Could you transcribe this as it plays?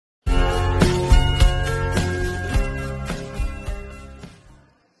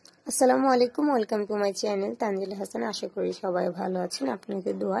আসসালামু আলাইকুম, welcome to my channel Tanzil Hasan. আশা করি সবাই ভালো আছেন।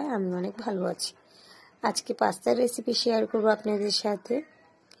 আপনাদের দোয়ায় আমি অনেক ভালো আছি। আজকে পাস্তার রেসিপি শেয়ার করব আপনাদের সাথে।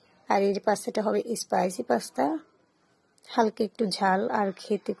 আর এই পাস্তাটা হবে স্পাইসি পাস্তা, হালকা একটু ঝাল আর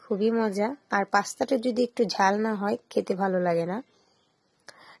খেতে খুবই মজা। আর পাস্তাটা যদি একটু ঝাল না হয় খেতে ভালো লাগে না।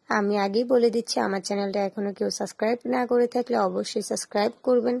 আমি আগেই বলে দিচ্ছি, আমার চ্যানেলটা এখনো কেউ সাবস্ক্রাইব না করে থাকলে অবশ্যই সাবস্ক্রাইব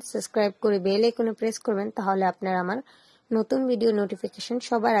করবেন। সাবস্ক্রাইব করে বেল আইকনে প্রেস করবেন, তাহলে আপনারা আমার নতুন ভিডিও নোটিফিকেশন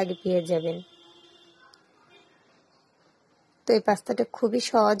সবার আগে পেয়ে যাবেন। তো এই পাস্তাটা খুবই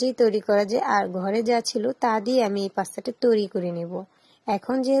সহজেই তৈরি করা যায়, আর ঘরে যা ছিল তা দিয়ে আমি এই পাস্তাটা তৈরি করে নেব।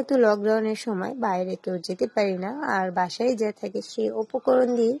 এখন যেহেতু লকডাউনের সময় বাইরে কেউ যেতে পারি না, আর বাসায় যা থাকে সেই উপকরণ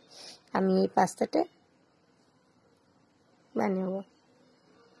দিয়ে আমি এই পাস্তাটা বানাবো।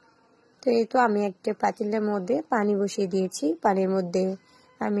 তো এই তো আমি একটা পাতিলের মধ্যে পানি বসিয়ে দিয়েছি। পানির মধ্যে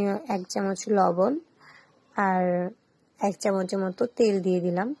আমি 1 চামচ লবণ আর 1 চামচের মতো তেল দিয়ে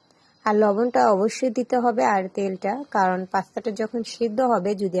দিলাম। আর লবণটা অবশ্যই দিতে হবে আর তেলটা, কারণ পাস্তাটা যখন সিদ্ধ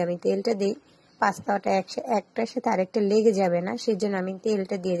হবে যদি আমি তেলটা দিই পাস্তাটা একটার সাথে আরেকটা লেগে যাবে না, সেই জন্য আমি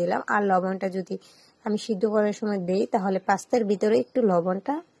তেলটা দিয়ে দিলাম। আর লবণটা যদি আমি সিদ্ধ করার সময় দিই তাহলে পাস্তার ভিতরে একটু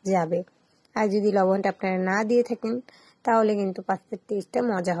লবণটা যাবে। আর যদি লবণটা আপনারা না দিয়ে থাকেন তাহলে কিন্তু পাস্তার টেস্টটা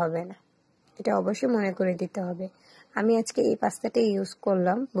মজা হবে না, এটা অবশ্যই মনে করে দিতে হবে। আমি আজকে এই পাস্তাটা ইউজ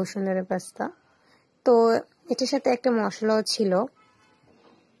করলাম, বসুন্ধরা পাস্তা। তো এটার সাথে একটা মশলাও ছিল,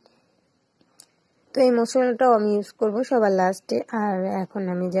 তো এই মশলাটাও আমি ইউজ করব সবার লাস্টে। আর এখন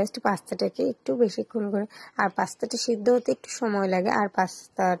আমি জাস্ট পাস্তাটাকে একটু বেশিক্ষণ করে, আর পাস্তাটা সিদ্ধ হতে একটু সময় লাগে, আর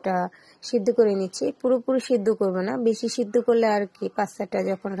পাস্তাটা সিদ্ধ করে নিচ্ছি। পুরোপুরি সিদ্ধ করব না, বেশি সিদ্ধ করলে আর কি পাস্তাটা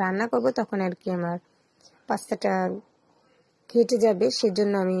যখন রান্না করব তখন আর কি আমার পাস্তাটা ঘেটে যাবে,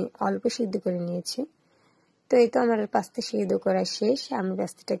 সেজন্য আমি অল্প সিদ্ধ করে নিয়েছি। তো এই তো আমার পাস্তা সিদ্ধ করা শেষ। আমি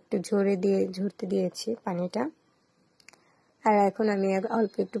পাস্তাটা একটু ঝরতে দিয়েছি পানিটা। আর এখন আমি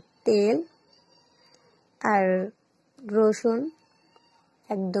অল্প একটু তেল আর রসুন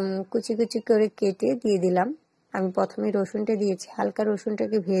একদম কুচি কুচি করে কেটে দিয়ে দিলাম। আমি প্রথমে রসুনটা দিয়েছি, হালকা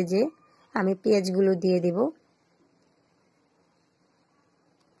রসুনটাকে ভেজে আমি পেঁয়াজগুলো দিয়ে দিব।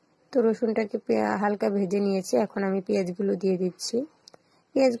 তো রসুনটাকে হালকা ভেজে নিয়েছি, এখন আমি পেঁয়াজগুলো দিয়ে দিচ্ছি।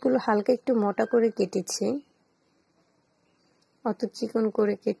 পেঁয়াজগুলো হালকা একটু মোটা করে কেটেছি, অত চিকন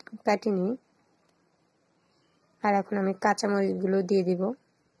করে কাটিনি। আর এখন আমি কাঁচামরিচগুলো দিয়ে দিব।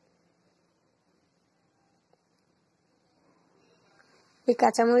 এই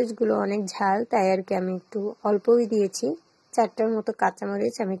কাঁচামরিচগুলো অনেক ঝাল, তাই আর কি আমি একটু অল্পই দিয়েছি। 4টার মতো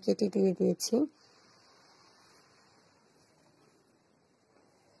কাঁচামরিচ আমি কেটে দিয়ে দিয়েছি।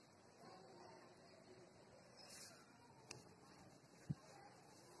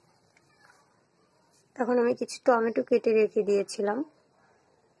 তখন আমি কিছু টমেটো কেটে রেখে দিয়েছিলাম,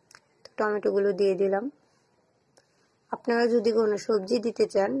 তো টমেটোগুলো দিয়ে দিলাম। আপনারা যদি কোনো সবজি দিতে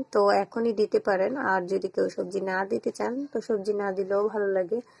চান তো এখনই দিতে পারেন, আর যদি কেউ সবজি না দিতে চান তো সবজি না দিলেও ভালো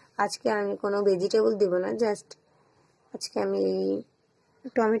লাগে। আজকে আমি কোনো ভেজিটেবল দিব না, জাস্ট আজকে আমি এই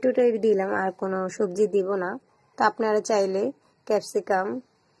টমেটোটাই দিলাম, আর কোনো সবজি দিব না। তো আপনারা চাইলে ক্যাপসিকাম,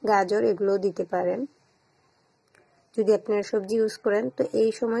 গাজর এগুলোও দিতে পারেন। যদি আপনারা সবজি ইউজ করেন তো এই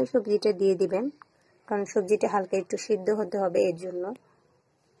সময় সবজিটা দিয়ে দিবেন, কারণ সবজিটা হালকা একটু সিদ্ধ হতে হবে, এর জন্য।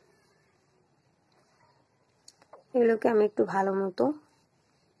 এগুলোকে আমি একটু ভালো মতো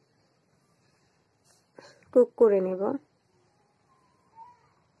কুক করে নেব।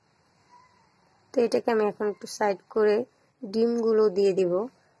 তো এটাকে আমি এখন একটু সাইড করে ডিমগুলো দিয়ে দিব।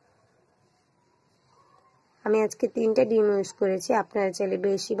 আমি আজকে 3টা ডিম ইউজ করেছি, আপনারা চাইলে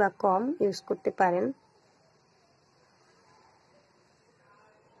বেশি বা কম ইউজ করতে পারেন।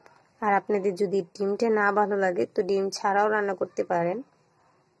 আর আপনাদের যদি ডিমটা না ভালো লাগে তো ডিম ছাড়াও রান্না করতে পারেন।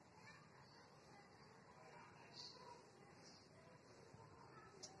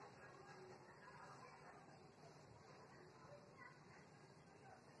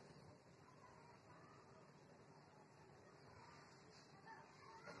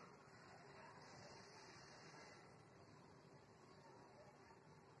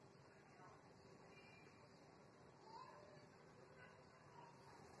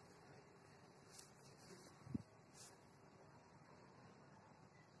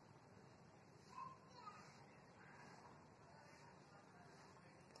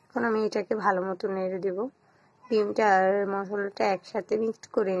 এখন আমি এটাকে ভালো মতো নেড়ে দেব। ডিমটা আর মশলাটা একসাথে মিক্সড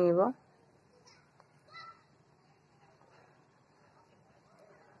করে নেব।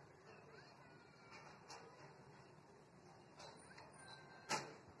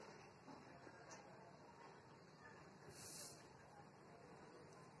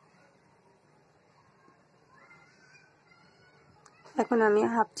 এখন আমি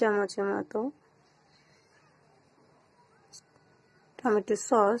 1/2 চামচের মতো টমেটো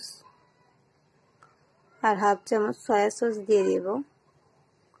সস আর হাফ চামচ সয়া সস দিয়ে দেব।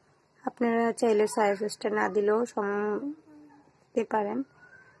 আপনারা চাইলে সয়া সসটা না দিলেও দিতে পারেন।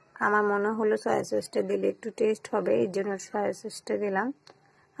 আমার মনে হলো সয়া সসটা দিলে একটু টেস্ট হবে, এই জন্য সয়া সসটা দিলাম।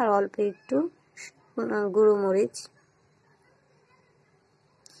 আর অল্প একটু গুঁড়ো মরিচ।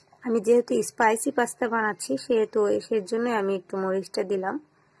 আমি যেহেতু স্পাইসি পাস্তা বানাচ্ছি সেজন্য আমি একটু মরিচটা দিলাম।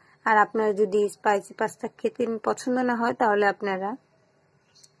 আর আপনারা যদি স্পাইসি পাস্তা খেতে পছন্দ না হয় তাহলে আপনারা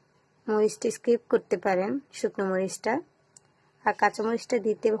মরিচটা স্কিপ করতে পারেন, শুকনো মরিচটা। আর কাঁচা মরিচটা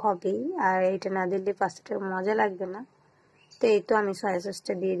দিতে হবেই, আর এটা না দিলে পাস্তাটা মজা লাগবে না। তো এই তো আমি সয়া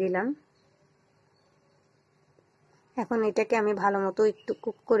সসটা দিয়ে দিলাম। এখন এটাকে আমি ভালো মতো একটু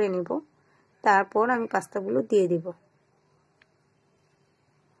কুক করে নিব, তারপর আমি পাস্তাগুলো দিয়ে দিব।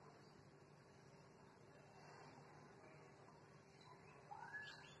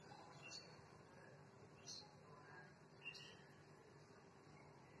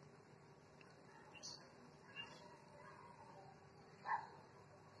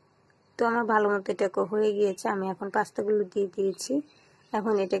 তো আমার ভালো মতো এটা হয়ে গিয়েছে, আমি এখন পাস্তাগুলো দিয়ে দিয়েছি।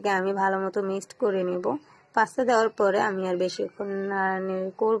 এখন এটাকে আমি ভালো মতো মিক্সড করে নেব। পাস্তা দেওয়ার পরে আমি আর বেশিক্ষণ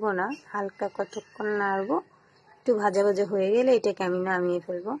নাড়ানাড়ি করব না, হালকা কতক্ষণ নাড়বো, একটু ভাজা ভাজা হয়ে গেলে এটাকে আমি নামিয়ে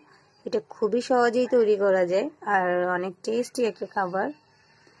ফেলবো। এটা খুবই সহজেই তৈরি করা যায় আর অনেক টেস্টি একটা খাবার।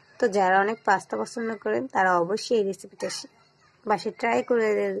 তো যারা অনেক পাস্তা পছন্দ করেন তারা অবশ্যই এই রেসিপিটা বাসায় ট্রাই করে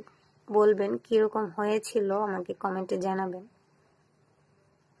বলবেন কীরকম হয়েছিল, আমাকে কমেন্টে জানাবেন।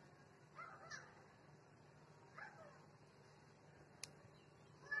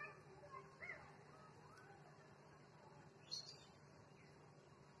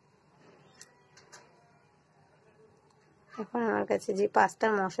 এখন আমার কাছে যে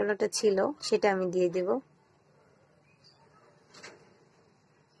পাস্তার মশলাটা ছিল সেটা আমি দিয়ে দেব।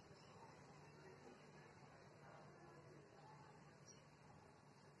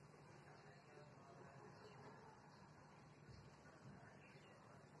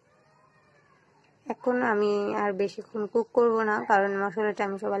 এখন আমি আর বেশিক্ষণ কুক করব না, কারণ মশলাটা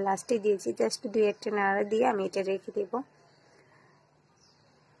আমি সবার লাস্টে দিয়েছি। জাস্ট 2-1টা নাড়া দিয়ে আমি এটা রেখে দেব।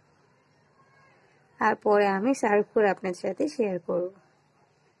 আর পরে আমি সার্ভ করে আপনাদের সাথে শেয়ার করব।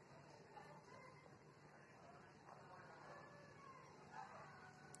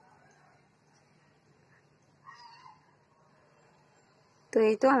 তো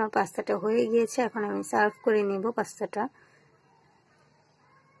এই তো আমার পাস্তাটা হয়ে গিয়েছে, এখন আমি সার্ভ করে নেব পাস্তাটা।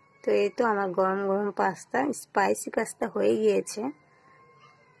 তো এই তো আমার গরম গরম পাস্তা, স্পাইসি পাস্তা হয়ে গিয়েছে।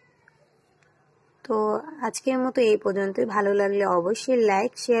 তো আজকের মতো এই পর্যন্তই। ভালো লাগলে অবশ্যই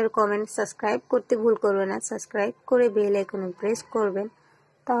লাইক, শেয়ার, কমেন্ট, সাবস্ক্রাইব করতে ভুল করবেন না। সাবস্ক্রাইব করে বেল আইকনে প্রেস করবেন,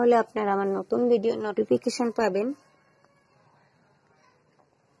 তাহলে আপনারা আমার নতুন ভিডিও নোটিফিকেশন পাবেন।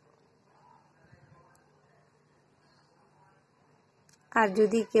 আর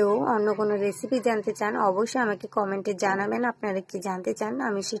যদি কেউ অন্য কোনো রেসিপি জানতে চান অবশ্যই আমাকে কমেন্টে জানাবেন আপনারা কি জানতে চান,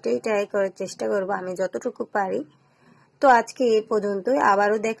 আমি সেটাই ট্রাই করার চেষ্টা করব আমি যতটুকু পারি। তো আজকে এই পর্যন্তই,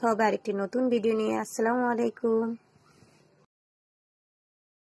 আবারও দেখা হবে আরেকটি নতুন ভিডিও নিয়ে। আসসালামু আলাইকুম।